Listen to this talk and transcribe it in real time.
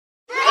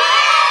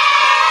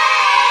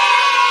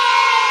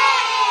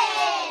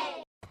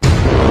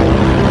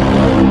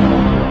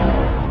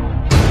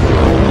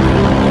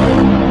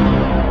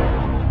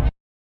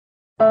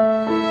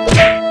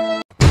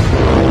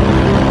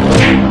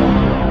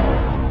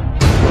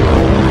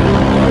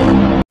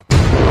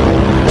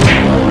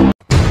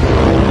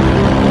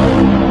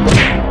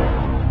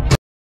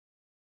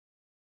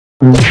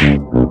Listening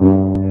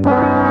to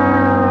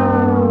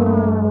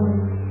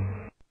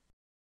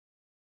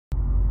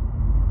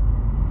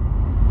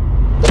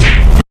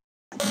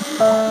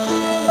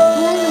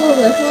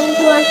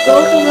us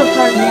go through the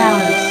park now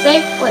in a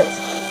safe place.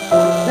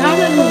 Now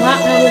that we not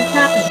know what's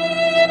happening.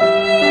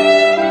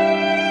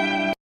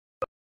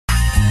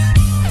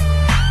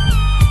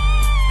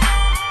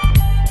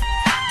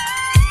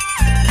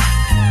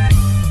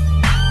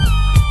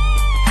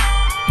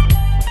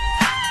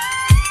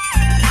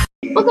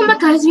 Welcome back,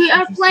 guys. We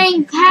are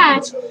playing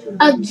Pach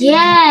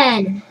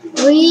again.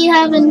 We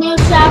have a new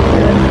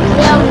chapter.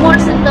 We have more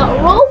in the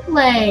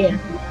roleplay.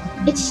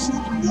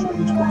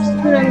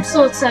 I'm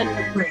so excited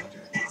to play.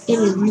 It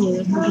is new.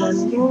 Okay,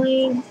 I'm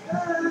going.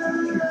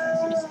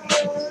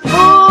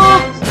 Oh,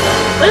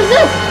 what is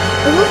this?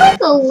 It looks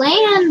like a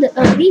land,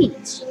 a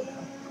beach.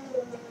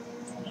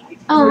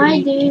 Oh,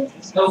 hi, dude.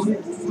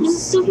 This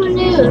is super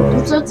new.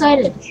 I'm so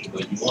excited.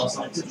 Y'all just want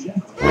to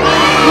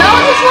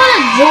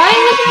join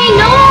with me?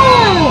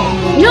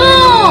 No!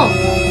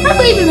 I'm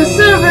leaving the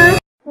server.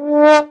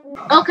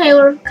 Okay,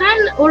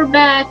 we're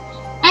back,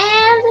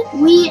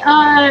 and we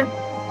are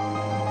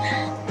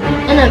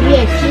in a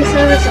VIP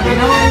server, so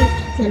no one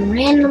can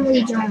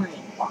randomly join.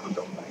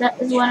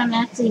 That is what I'm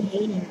actually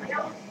hating right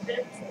now.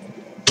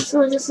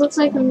 So it just looks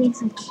like we need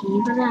some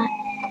key for that.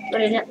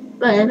 But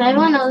if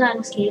everyone knows how to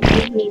escape,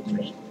 it would be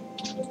great.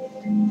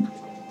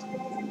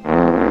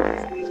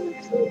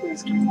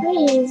 This is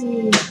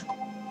crazy.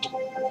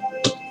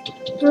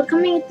 We're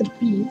coming at the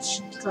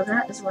beach, so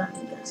that is what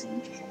I'm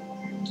guessing.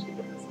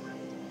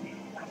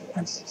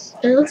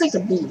 It looks like a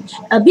beach.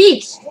 A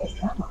beach!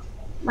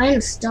 Mine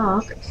is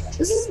dock.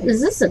 Is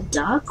this a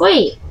dock?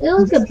 Wait, it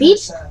looks like a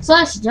beach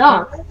slash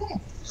dock.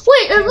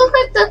 Wait, it looks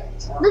like the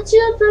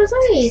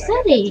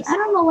city. I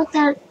don't know what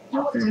that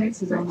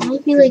is. It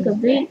might be like a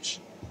beach.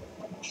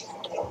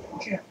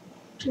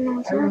 I don't know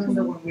what's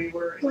happening.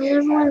 When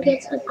everyone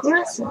gets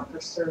aggressive.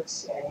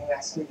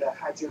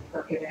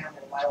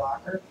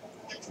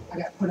 I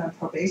got put on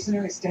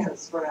probationary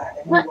status for that.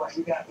 And what?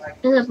 You got like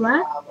is it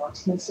black?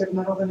 Marksmanship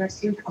medal the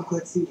next week. I'm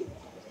glad to see you.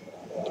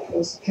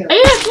 Are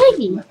you a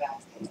piggy?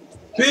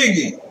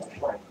 Piggy!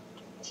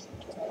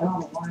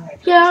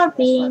 Yeah,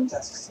 being.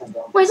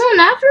 Wait, someone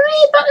after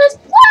me? But it's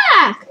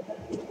black!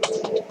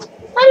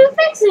 How do you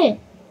fix it?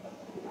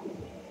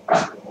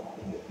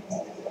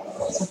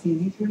 What's you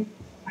need me?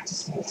 I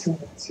just need 2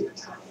 minutes of your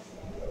time.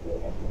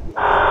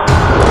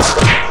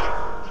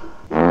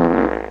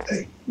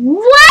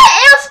 What?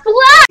 It's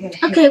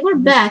black! Okay, we're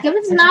back. If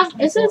it's not,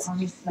 if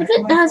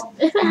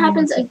it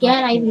happens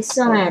again, I'd be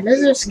so mad. This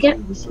is a skip.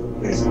 This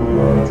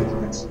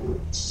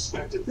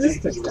is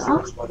the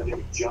dog.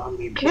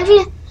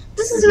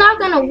 This is not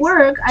gonna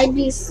work. I'd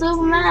be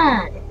so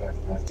mad.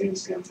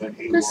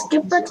 The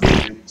skip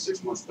button.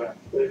 6 months back,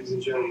 ladies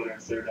and gentlemen, our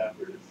third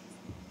operative.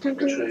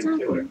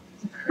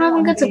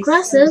 Robin gets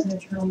aggressive.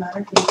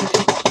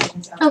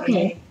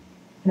 Okay.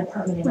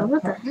 Well,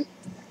 what the heck?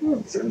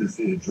 Send us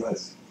the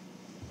address.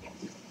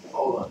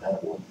 Hold on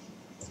that one.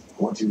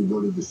 I want you to go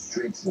to the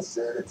streets and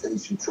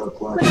sanitation truck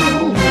line.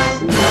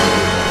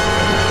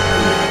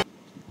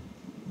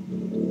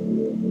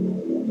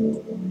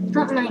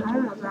 Thought my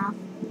arm was off.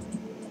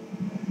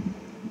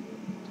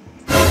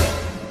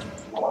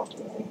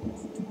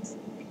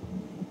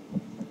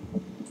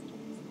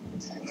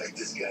 Like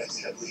this guy's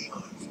heavily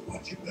armed.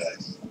 Watch your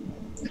backs.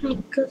 Can I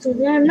go through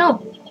there?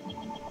 No.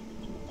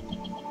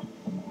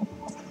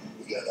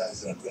 We got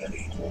eyes on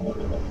ready.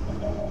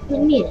 We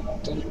need it.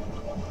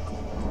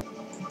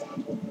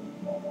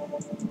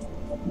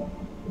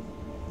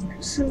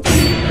 Something.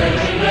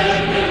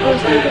 Oh,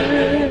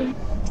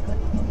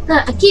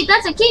 a key.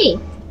 That's a key.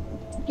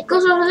 It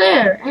goes over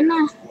there. And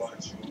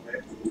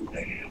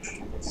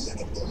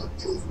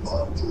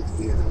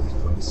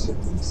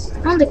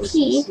on the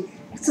key,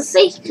 it's a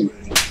safety.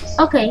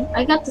 Okay,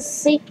 I got the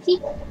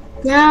safety.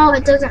 Now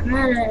it doesn't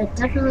matter. It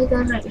definitely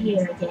goes right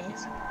here, I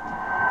guess.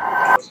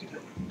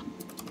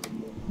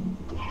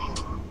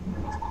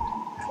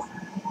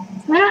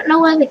 I don't know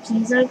why the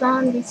keys are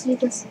gone. They see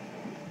this.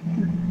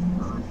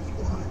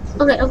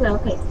 Okay.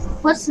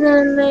 What's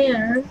in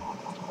there?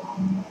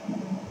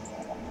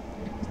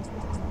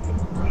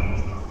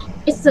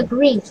 It's the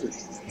green key.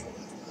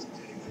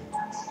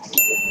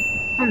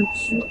 I'm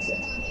stupid.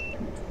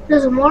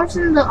 There's more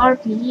in the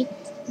RP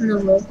in the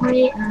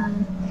roleplay.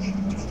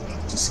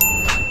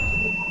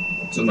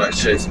 Somebody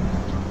chasing me.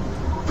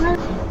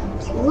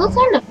 It looks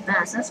kind of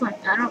fast. That's why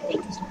I don't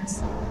think it's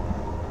fast. I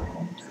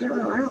don't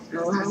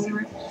know how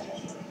much.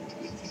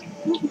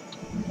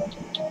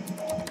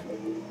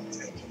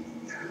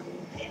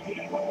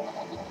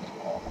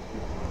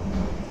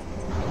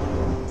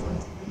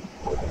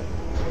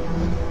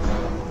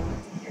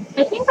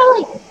 I think I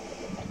like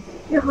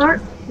your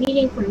heart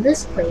beating from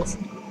this place.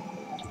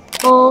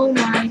 Oh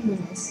my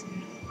goodness.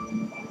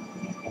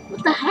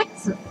 What the heck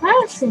is the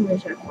fire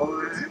extinguisher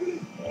for?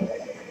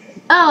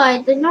 Oh,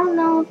 I don't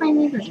know if I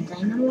need a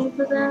dynamite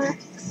for that.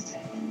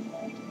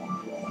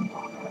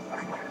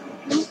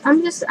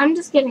 I'm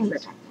just getting the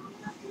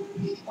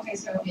dynamite.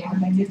 Okay,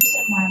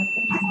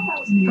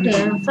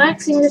 a fire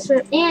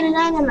extinguisher and a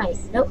dynamite.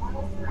 Nope.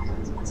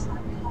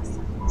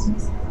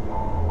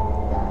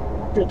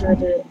 Do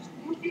it.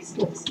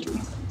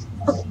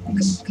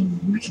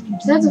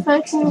 That's a fire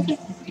extinguisher,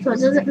 so it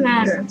doesn't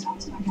matter.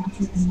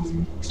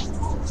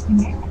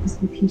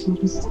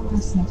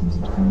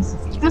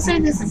 I'll say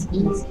this is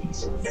easy.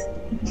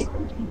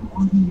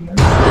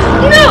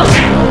 No!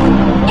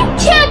 You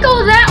can't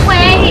go that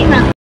way!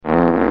 No.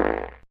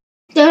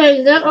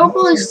 That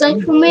hopefully stuck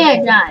for me,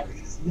 I died.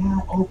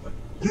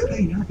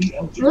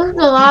 Look at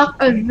the lock,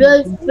 I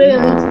really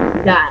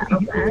died.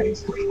 Okay.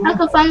 I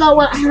can find out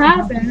what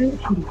happened.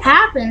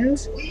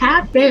 Happened.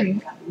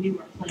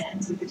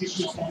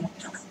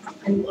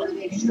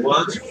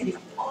 What?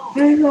 I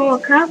don't know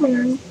what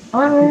happened. I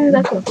don't know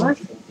that's a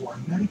question.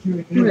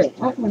 Wait,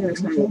 hopefully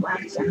there's no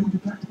black down.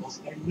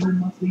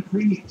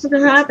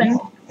 What happened?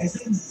 Is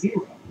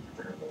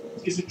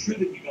it true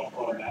that you don't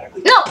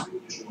automatically No!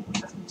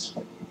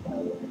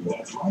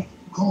 That's right.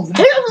 Call Is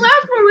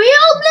that for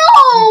real?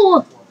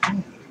 No!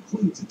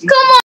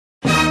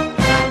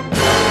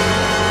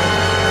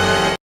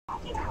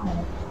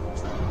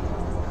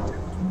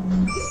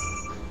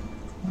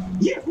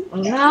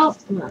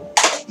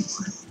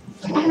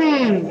 Come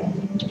on!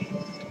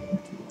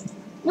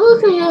 Well, you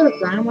can use the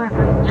dynamite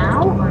right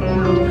now, or no?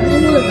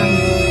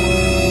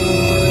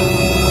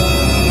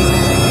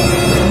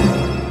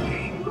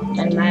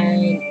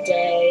 Dynamite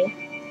day.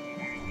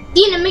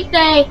 Dynamite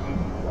day!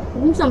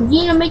 Do some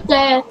dynamite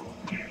day.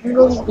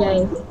 Really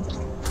day.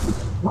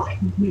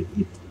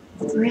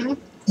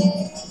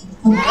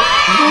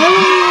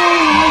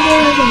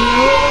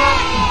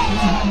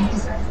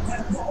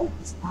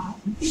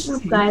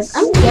 Guys,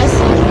 I'm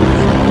guessing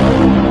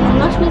there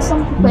must be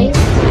some place.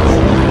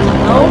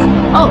 No?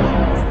 Oh!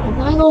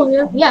 Can I go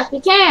here? Yes, we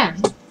can!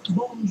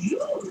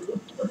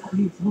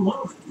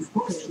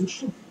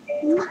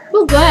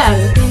 So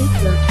glad.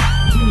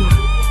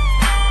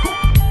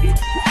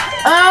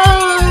 Oh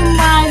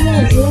my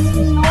goodness, this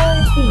is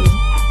noisy.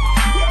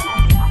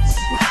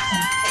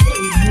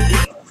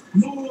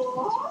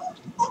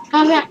 I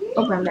can't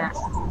open that.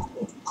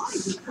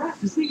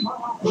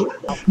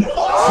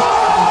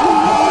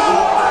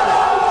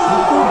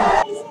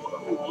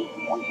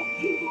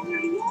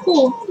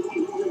 Cool.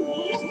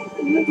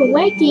 Look a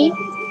wakey.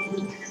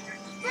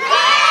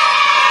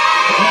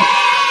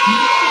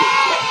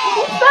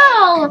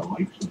 Oh!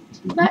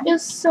 That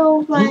is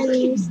so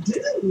funny.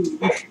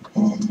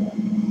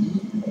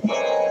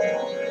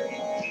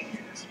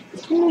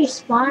 Can we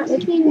spawn?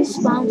 If we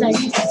respawn,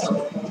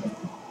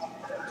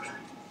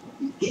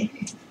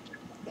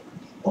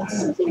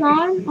 is he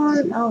on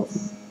or no?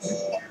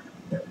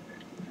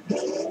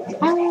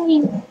 I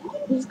mean,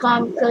 he's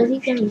gone because he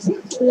can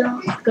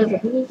steal. Because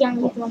if he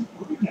can leave him.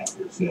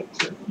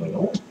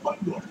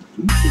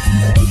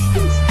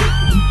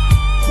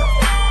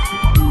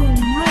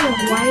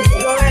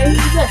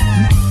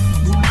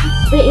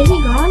 Wait, is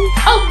he gone?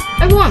 Oh,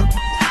 everyone!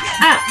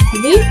 Ah,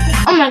 dude?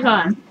 Oh my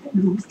god.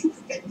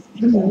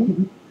 We're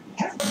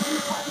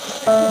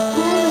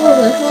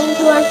listening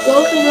to us go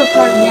to the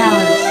park now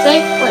in a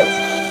safe place.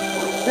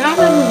 Now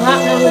that we not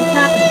know what's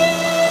happening.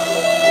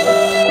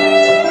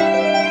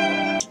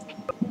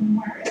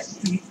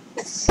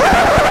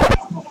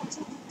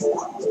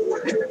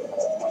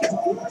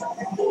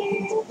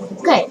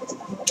 Okay,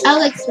 I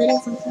was explaining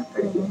some stuff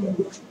for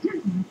you.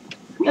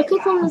 Okay,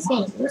 from this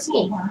game. Let's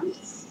see.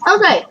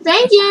 Okay,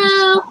 thank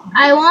you!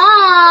 I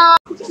won!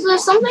 So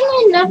there's something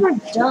I never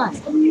done.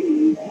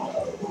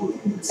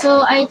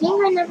 So I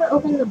think I never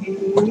opened the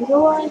blue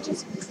door. I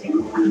think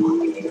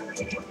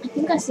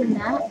I seen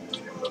that.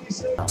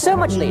 So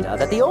much later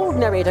that the old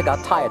narrator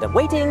got tired of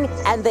waiting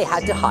and they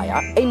had to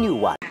hire a new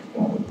one.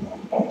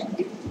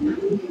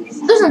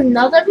 There's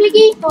another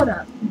piggy? Hold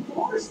up.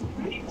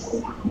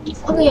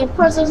 Okay, of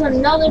course there's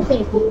another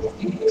piggy.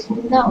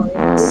 No,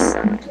 it's...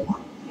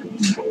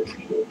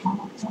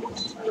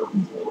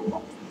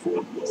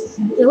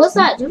 Hey, what's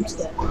that jump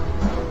scare?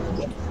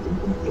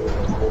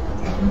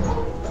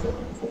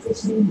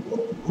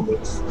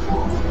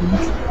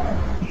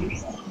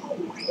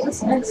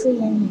 What's actually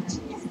in here?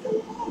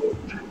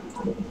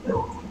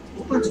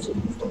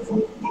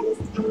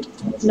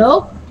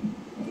 Nope.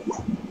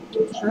 I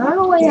don't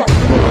know why that is.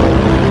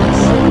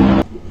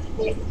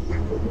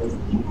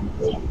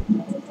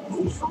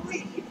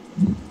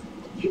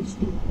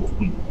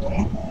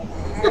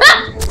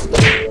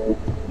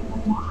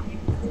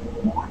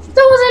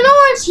 There was an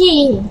orange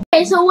key!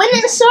 Okay, so when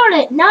it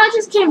started, now it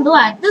just came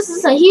black. This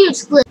is a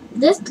huge glitch.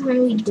 This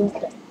time we did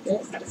that.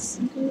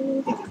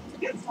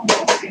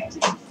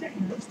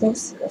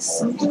 This is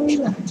something we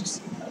learned.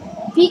 Just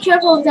be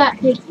careful of that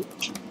piggy.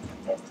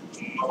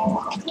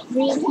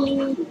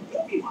 Piggy.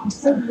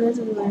 So there's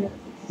a letter.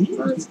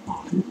 X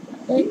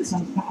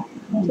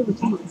to the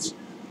beach.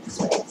 That's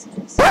what it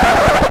says.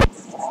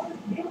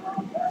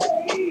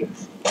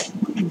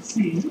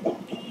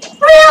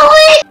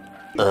 Really?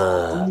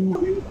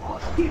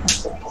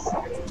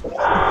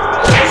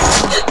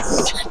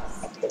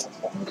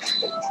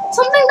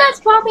 Something that's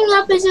popping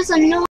up is just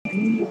annoying.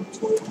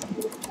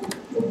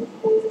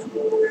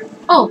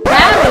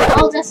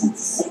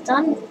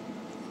 done.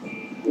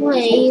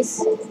 Please.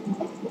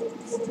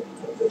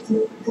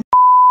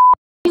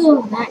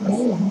 You that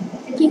name.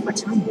 Thank you for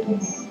telling me.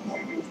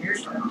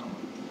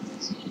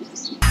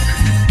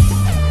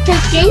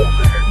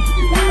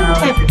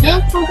 Thanks,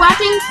 thanks for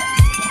watching.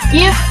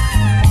 Yep.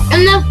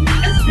 And the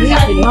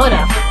hold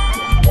up.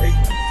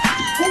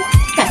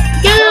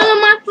 Thank you so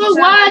much for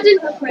watching.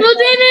 We'll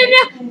see you in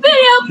the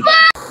video.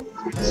 Bye.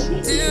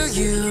 Do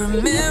you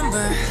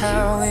remember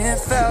how it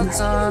felt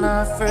on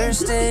our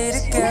first day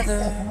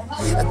together?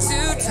 A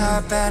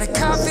two-top at a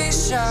coffee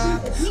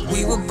shop.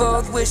 We were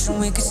both wishing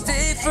we could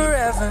stay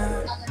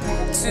forever.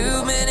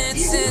 2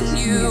 minutes in,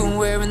 you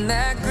wearing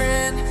that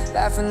grin,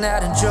 laughing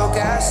at a joke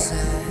I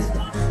said.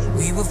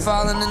 We were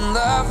falling in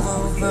love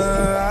over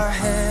our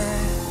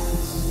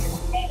heads.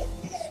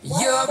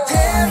 Your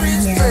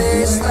parents'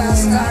 place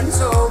last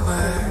October.